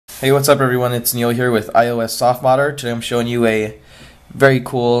Hey, what's up everyone? It's Neil here with iOS softModder. Today I'm showing you a very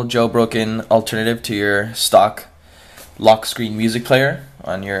cool jailbroken alternative to your stock lock screen music player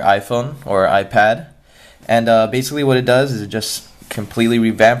on your iPhone or iPad. And basically what it does is it just completely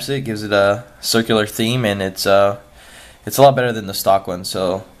revamps it, gives it a circular theme, and it's a lot better than the stock one.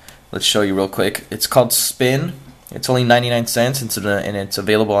 So let's show you real quick. It's called Spin. It's only 99 cents and it's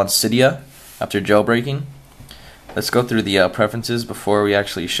available on Cydia after jailbreaking. Let's go through the preferences before we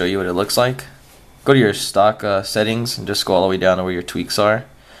actually show you what it looks like. Go to your stock settings and just go all the way down to where your tweaks are,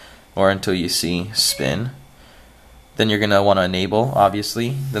 or until you see Spin. Then you're going to want to enable,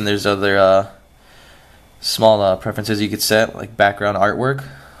 obviously. Then there's other small preferences you could set, like background artwork,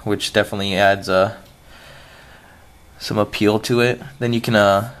 which definitely adds some appeal to it. Then you can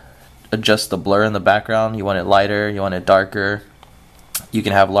adjust the blur in the background. You want it lighter, you want it darker. You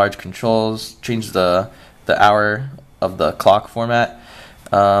can have large controls, change the hour of the clock format.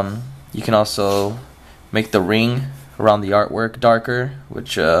 You can also make the ring around the artwork darker,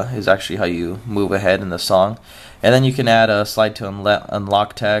 which is actually how you move ahead in the song. And then you can add a slide to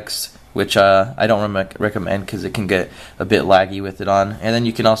unlock text, which I don't recommend because it can get a bit laggy with it on. And then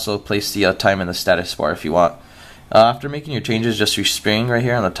you can also place the time in the status bar if you want. After making your changes, just respring right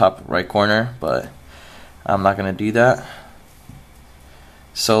here on the top right corner, but I'm not going to do that.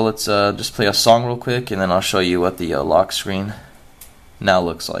 So let's just play a song real quick, and then I'll show you what the lock screen now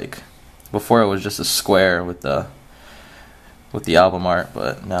looks like. Before it was just a square with the album art,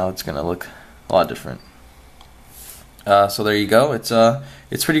 but now it's gonna look a lot different. So there you go.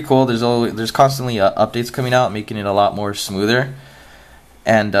 It's pretty cool. There's constantly updates coming out, making it a lot more smoother.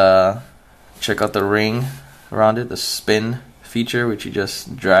 And check out the ring around it, the spin feature, which you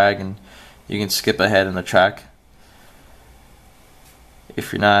just drag and you can skip ahead in the track.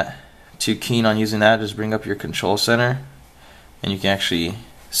 If you're not too keen on using that, just bring up your control center and you can actually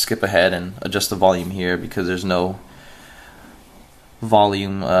skip ahead and adjust the volume here, because there's no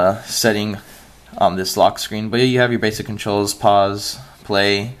volume setting on this lock screen. But you have your basic controls: pause,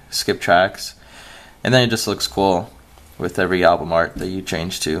 play, skip tracks, and then it just looks cool with every album art that you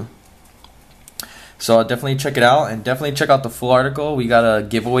change to. So definitely check it out, and definitely check out the full article. We got a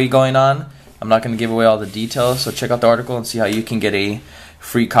giveaway going on. I'm not going to give away all the details, so check out the article and see how you can get a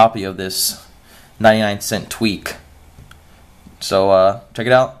free copy of this 99-cent tweak. So check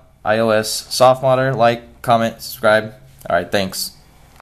it out. iOS softModder. Like, comment, subscribe. Alright, thanks.